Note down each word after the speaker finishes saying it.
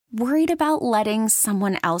Worried about letting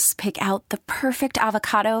someone else pick out the perfect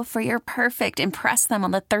avocado for your perfect impress them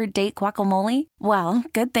on the third date guacamole? Well,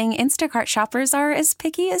 good thing Instacart shoppers are as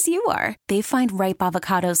picky as you are. They find ripe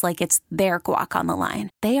avocados like it's their guac on the line.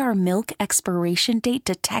 They are milk expiration date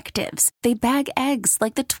detectives. They bag eggs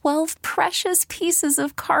like the 12 precious pieces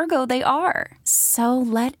of cargo they are. So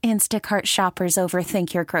let Instacart shoppers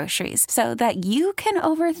overthink your groceries so that you can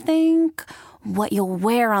overthink what you'll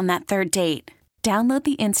wear on that third date. Download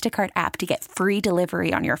the Instacart app to get free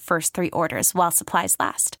delivery on your first 3 orders while supplies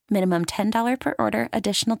last. Minimum $10 per order.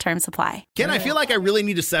 Additional terms apply. Ken, I feel like I really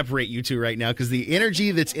need to separate you two right now because the energy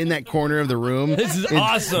that's in that corner of the room. This is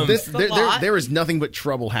awesome. There is nothing but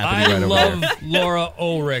trouble happening right over there. I love Laura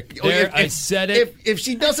Ulrich. I said it. If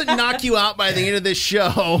she doesn't knock you out by the end of this show.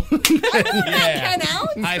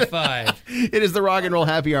 High five. It is the Rock and Roll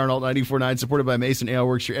Happy Hour on Alt 94.9, supported by Mason Ale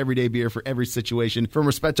Works, your everyday beer for every situation. From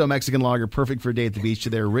Respeto Mexican Lager, perfect for a day at the beach, to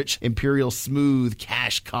their rich Imperial Smooth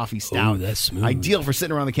Cash Coffee Stout. Ooh, that's smooth. Ideal for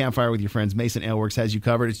sitting around the campfire with your friends. Mason Ale Works has you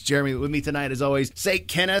covered. It's Jeremy with me tonight, as always. St.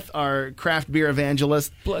 Kenneth, our craft beer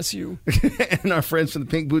evangelist. Bless you. And our friends from the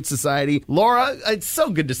Pink Boots Society. Laura, it's so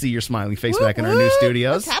good to see your smiling face back in our new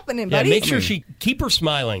studios. What's happening, Yeah, buddy? make sure she keep her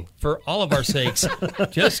smiling for all of our sakes.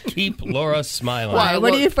 Just keep Laura smiling. Why?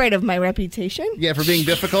 What are you afraid of? My reputation? Yeah, for being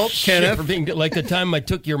difficult, Kenneth. For being like the time I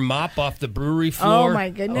took your mop off the brewery floor. Oh, my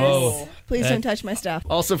goodness. Oh, Please don't touch my stuff.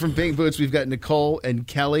 Also from Pink Boots, we've got Nicole and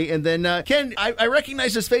Kelly. And then, Ken, I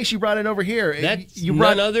recognize this face you brought in over here. That's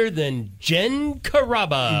none other than Jen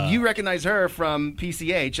Caraba. You recognize her from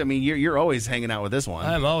PCH. I mean, you're always hanging out with this one.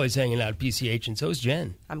 I'm always hanging out at PCH, and so is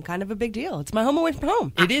Jen. I'm kind of a big deal. It's my home away from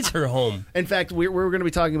home. It is her home. In fact, we're going to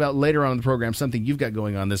be talking about later on in the program something you've got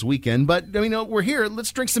going on this weekend. But, I mean, we're here.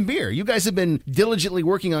 Let's drink some beer. You guys have been diligently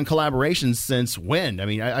working on collaborations since when? I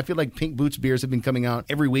mean, I feel like Pink Boots beers have been coming out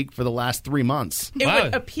every week for the last 3 months. It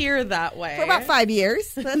would appear that way. For about 5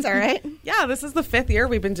 years. That's all right. Yeah, this is the 5th year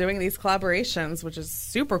we've been doing these collaborations, which is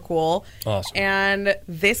super cool. Awesome. And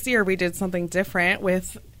this year we did something different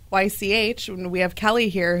with YCH. We have Kelly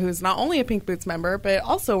here, who's not only a Pink Boots member, but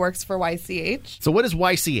also works for YCH. So what is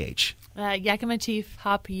YCH? Yakima Chief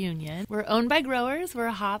Hop Union. We're owned by growers. We're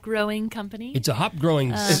a hop growing company. It's a hop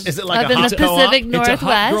growing. Is it like up a in hop the co-op? Pacific It's Northwest. a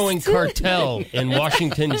hop growing cartel in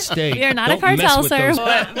Washington State. We are not Don't a cartel, mess with sir. those-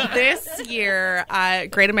 But this year at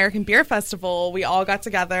Great American Beer Festival, we all got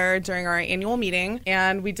together during our annual meeting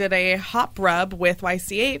and we did a hop rub with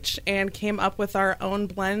YCH and came up with our own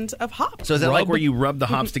blend of hops. So is that like Rub? where you rub the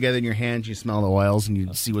hops together in your hands, you smell the oils, and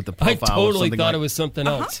you see what the I profile totally something thought like? it was something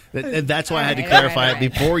else. That's why I had to All right, clarify all right.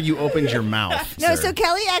 it before you opened your mouth. No, sir. so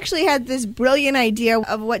Kelly actually had this brilliant idea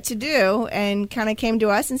of what to do and kind of came to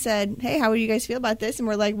us and said, hey, how would you guys feel about this? And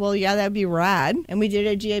we're like, well, yeah, that'd be rad. And we did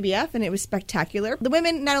it at GABF and it was spectacular. The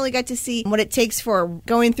women not only got to see what it takes for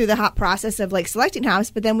going through the hop process of like selecting hops,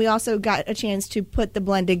 but then we also got a chance to put the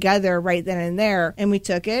blend together right then and there. And we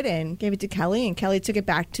took it and gave it to Kelly and Kelly took it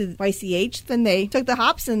back to YCH. Then they took the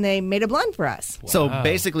hops and they made a blend for us. So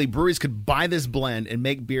basically, breweries could buy this blend and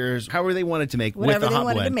make beers however they wanted to make Whatever with the they hop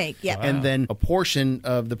wanted to blend. make, yeah. And then a portion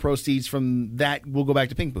of the proceeds from that will go back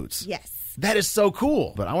to Pink Boots. Yes. That is so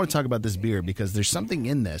cool. But I want to talk about this beer because there's something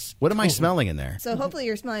in this. What am I smelling in there? So hopefully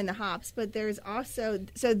you're smelling the hops, but there's also,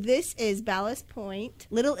 so this is Ballast Point,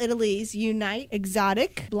 Little Italy's Unite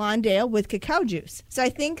Exotic Blonde Ale with cacao juice. So I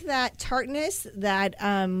think that tartness, that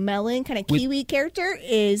melon kind of kiwi character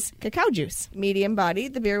is cacao juice. Medium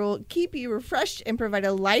bodied, the beer will keep you refreshed and provide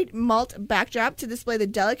a light malt backdrop to display the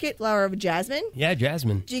delicate flower of jasmine. Yeah,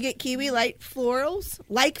 Jasmine. Do you get kiwi light florals,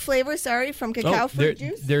 like flavor, from cacao fruit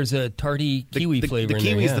juice? There's a tarty kiwi flavor the in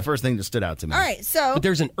kiwi there. is Yeah. the first thing that stood out to me. All right, so But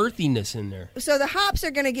there's an earthiness in there. So the hops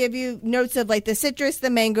are going to give you notes of like the citrus, the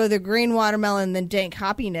mango, the green watermelon, the dank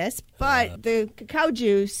hoppiness. But the cacao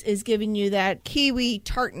juice is giving you that kiwi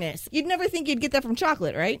tartness. You'd never think you'd get that from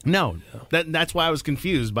chocolate, right? No. That's why I was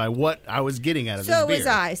confused by what I was getting out of this So beer. was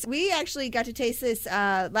I. So we actually got to taste this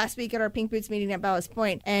last week at our Pink Boots meeting at Ballast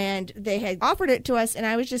Point, and they had offered it to us, and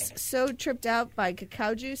I was just so tripped out by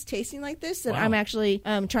cacao juice tasting like this that I'm actually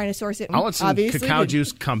trying to source it. I want some obviously, cacao to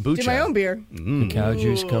juice kombucha. do my own beer. Cacao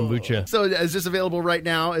juice kombucha. So is this available right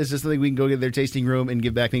now? Is this something we can go get their tasting room and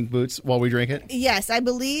give back Pink Boots while we drink it? Yes, I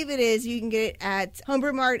believe it is. You can get it at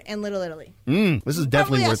Homebrew Mart and Little Italy. This is definitely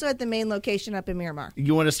Probably worth. also at the main location up in Miramar.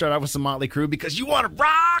 You want to start off with some Motley Crue because you want to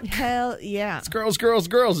rock. Hell yeah. It's girls, girls,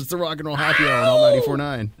 girls. It's the Rock and Roll Happy Hour on Alt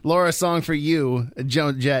 94.9. Laura, a song for you.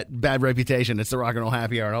 Joan Jett, Bad Reputation. It's the Rock and Roll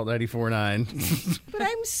Happy Hour on Alt 94.9. But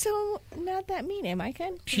I'm so not that mean, am I,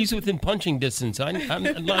 Ken? She's within punching distance. I'm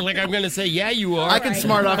not like I'm going to say, yeah, you are. I can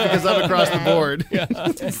smart off because I'm across the board.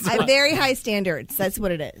 I have very high standards. That's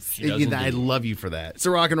what it is. I love you for that. It's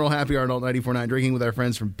a Rock and Roll Happy Hour on Alt 94.9, drinking with our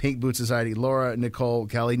friends from Pink Boots Society, Laura, Nicole,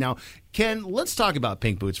 Kelly. Now, Ken, let's talk about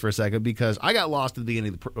Pink Boots for a second because I got lost at the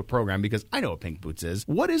beginning of the program because I know what Pink Boots is.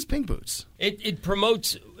 What is Pink Boots? It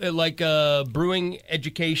promotes brewing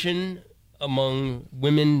education among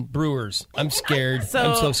women brewers. I'm scared.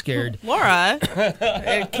 I'm so scared. Laura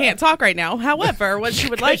can't talk right now. However, what she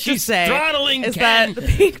would like to say is that the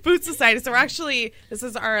Pink Boots Society, so this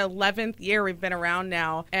is our 11th year we've been around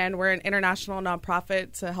now, and we're an international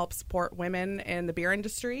nonprofit to help support women in the beer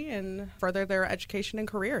industry and further their education and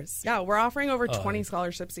careers. Yeah, we're offering over 20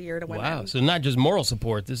 scholarships a year to women. Wow, so not just moral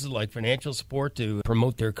support. This is like financial support to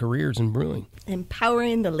promote their careers in brewing.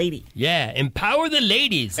 Empowering the lady. Yeah, empower the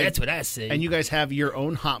ladies. That's what I say. And you guys have your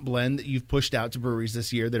own hop blend that you've pushed out to breweries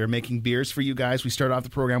this year that are making beers for you guys. We start off the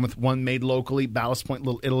program with one made locally, Ballast Point,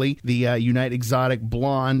 Little Italy, the Unite Exotic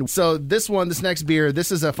Blonde. So this next beer,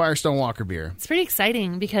 this is a Firestone Walker beer. It's pretty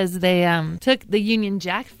exciting because they took the Union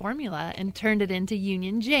Jack formula and turned it into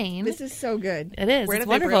Union Jane. This is so good. It is. It's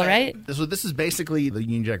wonderful, right? So this is basically the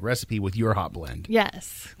Union Jack recipe with your hop blend.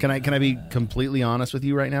 Yes. Can I be completely honest with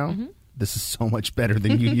you right now? Mm-hmm. This is so much better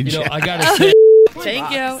than Union Jack. I got to say,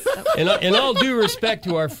 thank you. In all due respect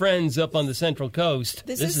to our friends up on the Central Coast,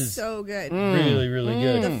 this is so good. Really, really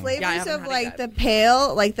good. The flavors of the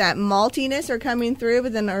pale, like that maltiness are coming through,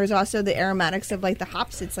 but then there's also the aromatics of like the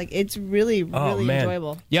hops. It's really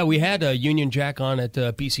enjoyable. Yeah, we had a Union Jack on at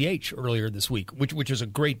PCH earlier this week, which is a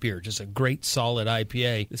great beer, just a great solid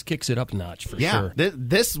IPA. This kicks it up a notch for sure.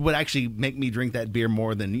 This would actually make me drink that beer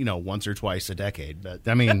more than once or twice a decade. But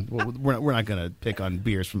I mean, we're not going to pick on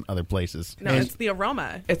beers from other places. No, it's the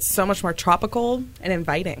aroma. It's so much more tropical and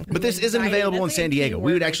inviting. But this isn't available in San Diego.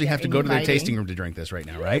 We would actually have to go to their tasting room to drink this right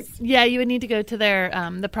now, right? Yeah, you would need to go to their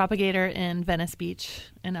the Propagator in Venice Beach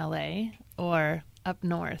in LA or up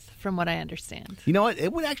north, from what I understand. You know what?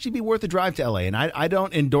 It would actually be worth a drive to LA, and I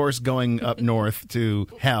don't endorse going up north to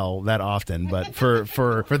hell that often, but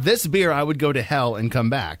for this beer, I would go to hell and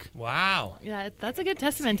come back. Wow. Yeah, that's a good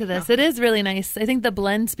testament to this. It is really nice. I think the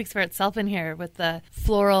blend speaks for itself in here with the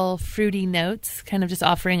floral, fruity notes, kind of just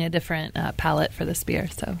offering a different palette for this beer.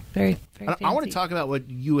 So very fancy. I want to talk about what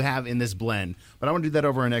you have in this blend, but I want to do that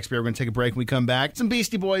over our next beer. We're going to take a break. When we come back, some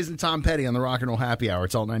Beastie Boys and Tom Petty on the Rock and Roll Happy Hour.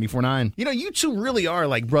 It's Alt 94.9. You two really are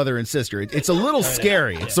like brother and sister. It's a little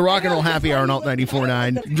scary. It's the Rock and Roll Happy Hour on Alt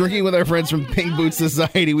 94.9. Drinking with our friends from Pink Boots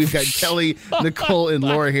Society. We've got Kelly, Nicole, and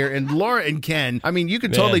Laura here. And Laura and Ken, I mean, you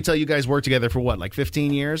could totally tell you guys worked together for what, like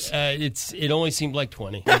 15 years? It only seemed like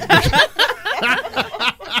 20.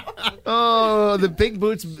 Oh, the Pink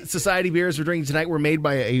Boots Society beers we're drinking tonight were made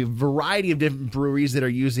by a variety of different breweries that are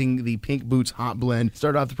using the Pink Boots hop blend.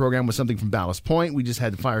 Started off the program with something from Ballast Point. We just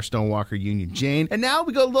had the Firestone Walker Union Jane. And now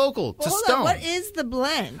we go local to Hold Stone. on, what is the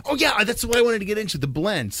blend? Oh, yeah, that's what I wanted to get into, the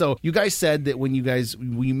blend. So you guys said that when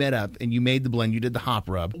you met up and you made the blend, you did the hop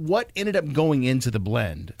rub. What ended up going into the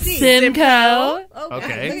blend? Simcoe.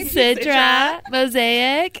 Okay. Citra.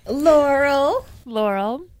 Mosaic. Laurel.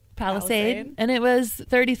 Palisade. And it was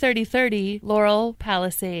 30-30-30 Laurel,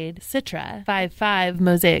 Palisade, Citra, 5-5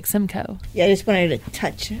 Mosaic, Simcoe. Yeah, I just wanted a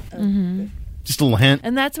touch. Just a little hint.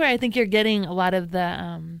 And that's where I think you're getting a lot of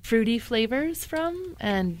the fruity flavors from,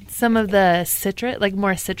 and some of the like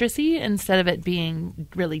more citrusy instead of it being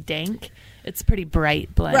really dank. It's a pretty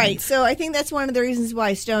bright blend. Right. So I think that's one of the reasons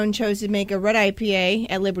why Stone chose to make a red IPA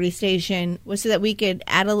at Liberty Station, was so that we could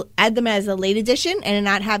add them as a late addition and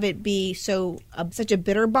not have it be such a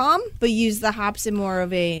bitter bomb, but use the hops in more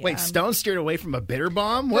of a... Wait, Stone steered away from a bitter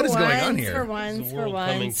bomb? What is going on here? For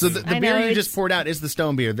once. So the beer you just poured out is the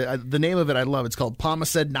Stone beer. The name of it I love. It's called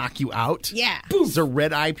Pomaced Knock You Out. Yeah. It's a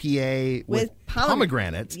red IPA with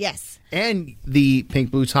pomegranate. Yes. And the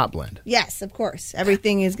Pink Boots hop blend. Yes, of course.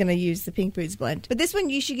 Everything is going to use the Pink Boots blend. But this one,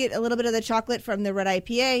 you should get a little bit of the chocolate from the red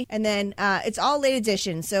IPA. And then it's all late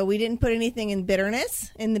addition. So we didn't put anything in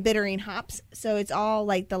bitterness, in the bittering hops. So it's all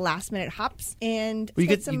like the last minute hops. And you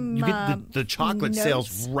get the chocolate notes.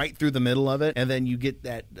 sails right through the middle of it. And then you get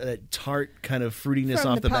that tart kind of fruitiness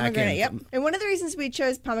from off the back end. Yep. And one of the reasons we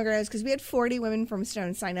chose pomegranate is because we had 40 women from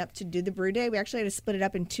Stone sign up to do the brew day. We actually had to split it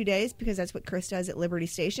up in 2 days because that's what Chris does at Liberty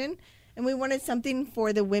Station. and we wanted something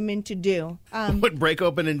for the women to do. What, break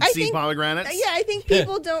open and see pomegranates? Yeah, I think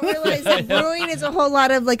people don't realize that brewing is a whole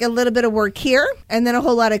lot of like a little bit of work here, and then a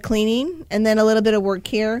whole lot of cleaning, and then a little bit of work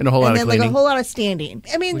here, and a whole lot of then cleaning. like a whole lot of standing.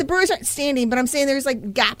 I mean, the brewers aren't standing, but I'm saying there's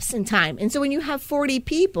like gaps in time, and so when you have 40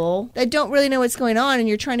 people that don't really know what's going on, and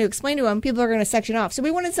you're trying to explain to them, people are going to section off. So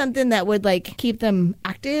we wanted something that would like keep them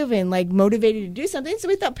active and like motivated to do something. So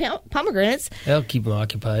we thought pomegranates. That'll keep them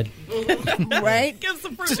occupied. Right? Give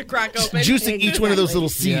some fruit to crack open. Juicing each one of those little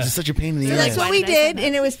seeds is such a pain in the So ass. that's what we did,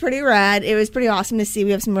 and it was pretty rad. It was pretty awesome to see.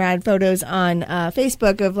 We have some rad photos on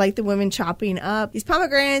Facebook of like the women chopping up these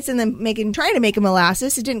pomegranates and then trying to make a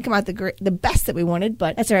molasses. It didn't come out the best that we wanted,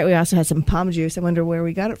 but that's all right. We also had some pom juice. I wonder where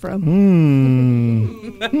we got it from.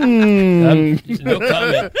 No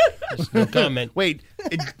comment. Just no comment. Wait,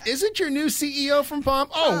 isn't your new CEO from Palm?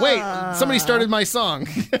 Oh, wait, somebody started my song.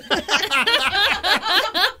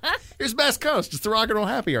 Here's Best Coast. It's the Rock and Roll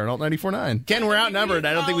Happy Hour on Alt 94.9. Ken, we're outnumbered.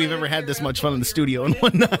 I don't think we've ever had this much fun in the studio in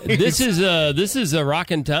one night. This is a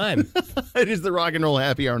rockin' time. It is the Rock and Roll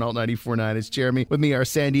Happy Hour on Alt 94.9. It's Jeremy. With me, our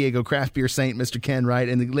San Diego craft beer saint, Mr. Ken Wright,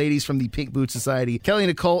 and the ladies from the Pink Boot Society, Kelly,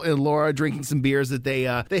 Nicole, and Laura, drinking some beers that they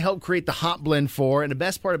helped create the hop blend for. And the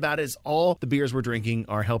best part about it is all the beers we're drinking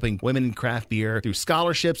are helping women in craft beer through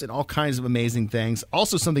scholarships and all kinds of amazing things.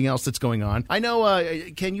 Also, something else that's going on. I know,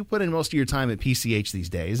 Ken, you put in most of your time at PCH these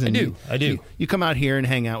days. And I do. You come out here and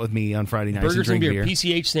hang out with me on Friday nights Burgers and and drink beer. beer.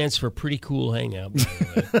 PCH stands for Pretty Cool Hangout, by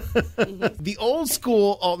the way. The old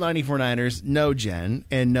school Alt 94.9ers know Jen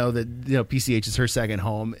and know that PCH is her second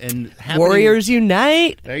home. And Warriors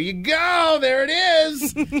Unite. There you go. There it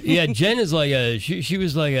is. Yeah, Jen is like she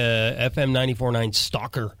was like a FM 94.9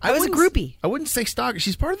 stalker. I was a groupie. I wouldn't say stalker.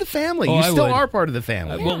 She's part of the family. Oh, You I still would. are part of the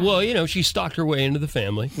family. Well, she stalked her way into the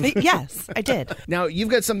family. Yes, I did. Now, you've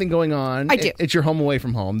got something going on. I do. It's your home away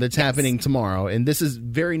from home that's happening tomorrow, and this is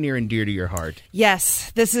very near and dear to your heart.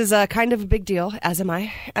 Yes, this is kind of a big deal, as am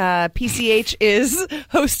I. PCH is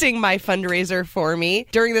hosting my fundraiser for me.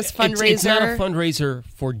 During this fundraiser... It's not a fundraiser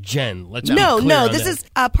for Jen. Let's be No, clear on this that.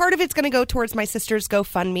 is part of it's going to go towards my sister's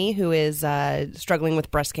GoFundMe, who is struggling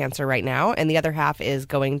with breast cancer right now, and the other half is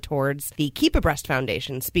going towards the Keep a Breast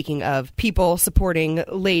Foundation. Speaking of people supporting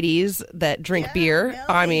ladies that drink beer,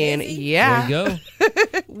 I mean, yeah. There you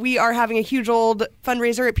go. We are having a huge old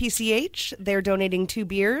fundraiser at PCH. They're donating 2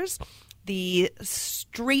 beers. The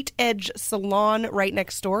Straight Edge Salon right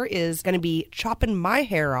next door is going to be chopping my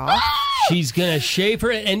hair off. She's going to shave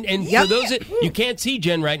her. And for those that you can't see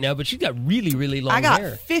Jen right now, but she's got really, really long I got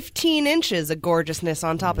hair. 15 inches of gorgeousness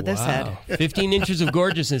on top of this head. 15 inches of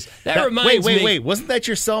gorgeousness. That reminds me. Wait. Wasn't that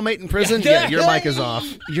your cellmate in prison? Yeah, your mic is off.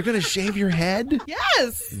 You're going to shave your head?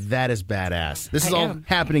 Yes. That is badass. This is I all am.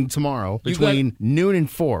 happening tomorrow between noon and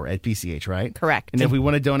 4 at PCH, right? Correct. And if we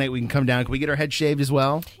want to donate, we can come down. Can we get our head shaved as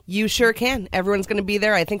well? You sure can. Everyone's going to be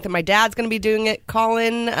there. I think that my dad's going to be doing it.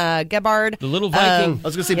 Colin, Gebhard. The little Viking. I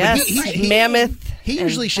was going to say, Yes, but he Mammoth. He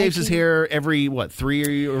usually and shaves his hair every,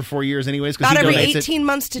 3 or 4 years anyways? 'Cause About he every donates 18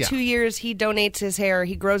 months to Yeah. 2 years, he donates his hair.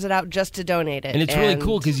 He grows it out just to donate it. And it's really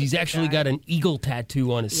cool because he's actually got an eagle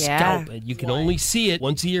tattoo on his Yeah. scalp. And you can only see it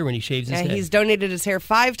once a year when he shaves his Yeah, head. he's donated his hair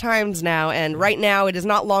 5 times now, and right now it is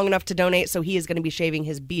not long enough to donate, so he is going to be shaving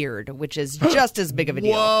his beard, which is just as big of a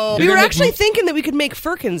deal. Whoa. We You're were gonna actually make- thinking that we could make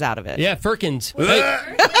firkins out of it. Yeah, Firkins. Wouldn't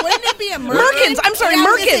it be a merkin? Merkins. I'm sorry, Yeah,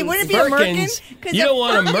 I was gonna say, merkins. wouldn't it be a merkin? Firkins. 'Cause You don't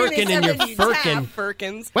want a firkin merkin is in your something you firkin. tap.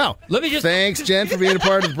 Firkins. Well, Let me just- thanks, Jen, for being a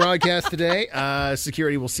part of the broadcast today.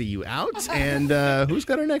 Security will see you out. And who's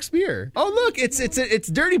got our next beer? Oh, look, it's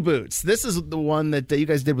Dirty Boots. This is the one that you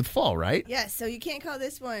guys did with Fall, right? Yes, so you can't call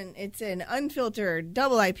this one. It's an unfiltered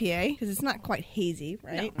double IPA because it's not quite hazy,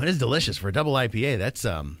 right? It is delicious for a double IPA.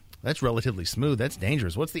 That's relatively smooth. That's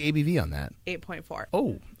dangerous. What's the ABV on that? 8.4.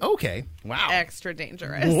 Oh, okay. Wow. Extra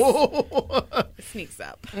dangerous. Whoa. It sneaks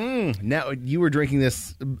up. Now, you were drinking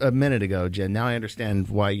this a minute ago, Jen. Now I understand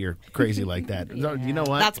why you're crazy like that. You know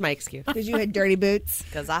what? That's my excuse. Because you had dirty boots.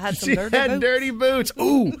 Because I had some She dirty had boots. dirty boots.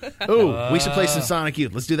 Ooh, we should play some Sonic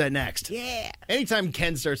Youth. Let's do that next. Yeah. Anytime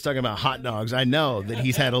Ken starts talking about hot dogs, I know that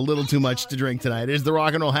he's had a little too much to drink tonight. It is the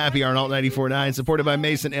Rock and Roll Happy Hour on Alt 94.9, supported by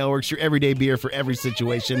Mason Aleworks, your everyday beer for every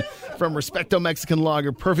situation. From Respecto Mexican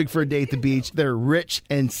Lager, perfect for a day at the beach. They're rich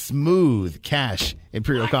and smooth. Cash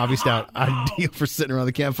Imperial Coffee Stout, ideal for sitting around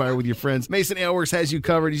the campfire with your friends. Mason Ale Works has you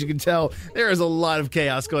covered. As you can tell, there is a lot of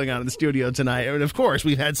chaos going on in the studio tonight. And of course,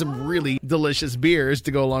 we've had some really delicious beers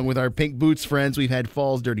to go along with our Pink Boots friends. We've had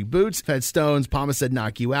Falls Dirty Boots, we've had Stone's Palma Said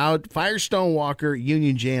Knock You Out, Firestone Walker,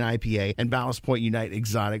 Union Jane IPA, and Ballast Point Unite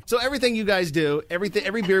Exotic. So everything you guys do, every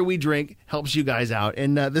beer we drink helps you guys out.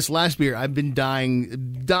 And this last beer, I've been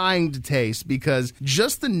dying to taste because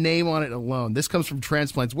just the name on it alone. This comes from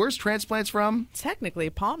Transplants. Where's Transplants from? Technically,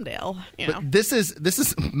 Palmdale. But this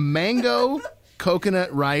is mango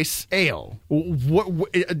coconut rice ale.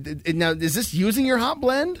 Now, is this using your hop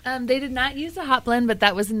blend? They did not use a hop blend, but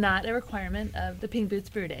that was not a requirement of the Pink Boots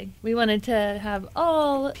Brew Day. We wanted to have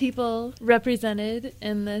all people represented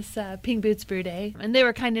in this Pink Boots Brew Day, and they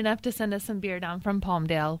were kind enough to send us some beer down from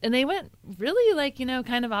Palmdale. And they went really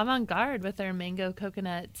kind of avant-garde with their mango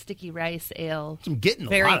coconut sticky rice ale. I'm getting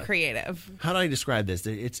very creative. How do I describe this?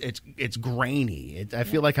 It's grainy. I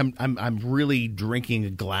feel like I'm really drinking a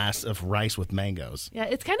glass of rice with mangoes. Yeah,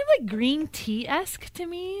 it's kind of like green tea-esque to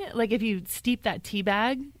me. Like if you steep that tea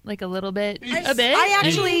bag like a little bit, I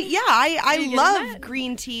actually, I love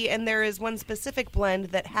green tea, and there is one specific blend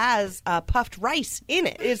that has puffed rice in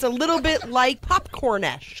it. It's a little bit like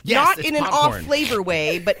popcorn-ish. Yes, not it's in an popcorn. off-flavor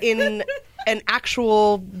way, but in an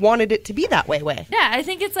actual wanted it to be that way. Yeah, I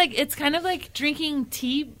think it's kind of like drinking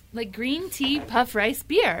tea, like green tea puff rice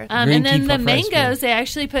beer. Green And then tea the puff rice beer. mangoes, they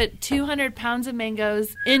actually put 200 pounds of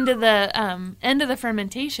mangoes into the end of the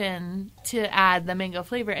fermentation to add the mango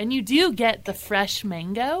flavor. And you do get the fresh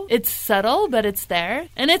mango. It's subtle, but it's there.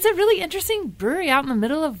 And it's a really interesting brewery out in the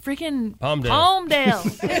middle of freaking Palmdale.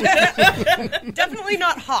 Definitely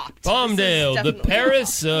not hopped. Palmdale, the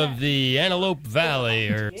Paris of the Antelope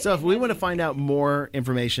Valley. So if we want to find out more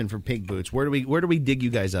information for Pink Boots, where do we dig you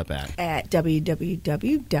guys up at? At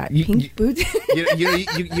www.pinkboots.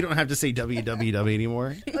 You don't have to say www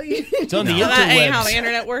anymore. It's on the That ain't how interwebs. the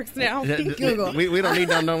internet works now. Google. We don't need we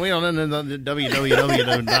don't know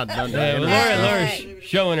www. Laura's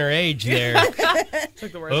showing her age there.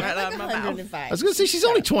 Took the words right out of my mouth. 105. I was going to say she's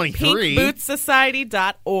only 23.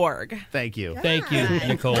 PinkBootsSociety.org. Thank you. Thank you,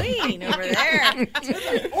 Nicole. Clean over there.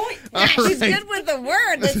 She's good with the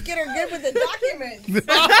word. Let's get her good with the documents.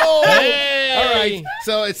 Hey! All right.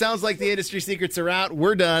 So it sounds like the industry secrets are out.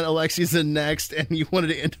 We're done. Alexia's in next, and you wanted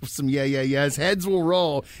to end with some yes. Heads will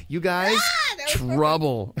roll. You guys,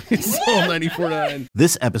 trouble. It's Soul 94.9.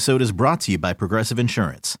 This episode is brought to you by Progressive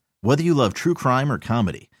Insurance. Whether you love true crime or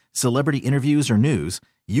comedy, celebrity interviews or news,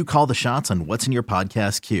 you call the shots on what's in your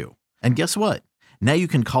podcast queue. And guess what? Now you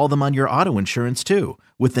can call them on your auto insurance too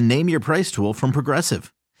with the Name Your Price tool from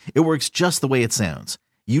Progressive. It works just the way it sounds.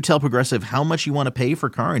 You tell Progressive how much you want to pay for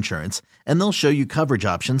car insurance, and they'll show you coverage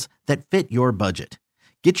options that fit your budget.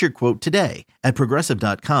 Get your quote today at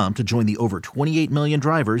Progressive.com to join the over 28 million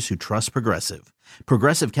drivers who trust Progressive.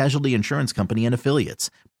 Progressive Casualty Insurance Company and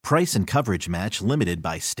Affiliates. Price and coverage match limited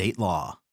by state law.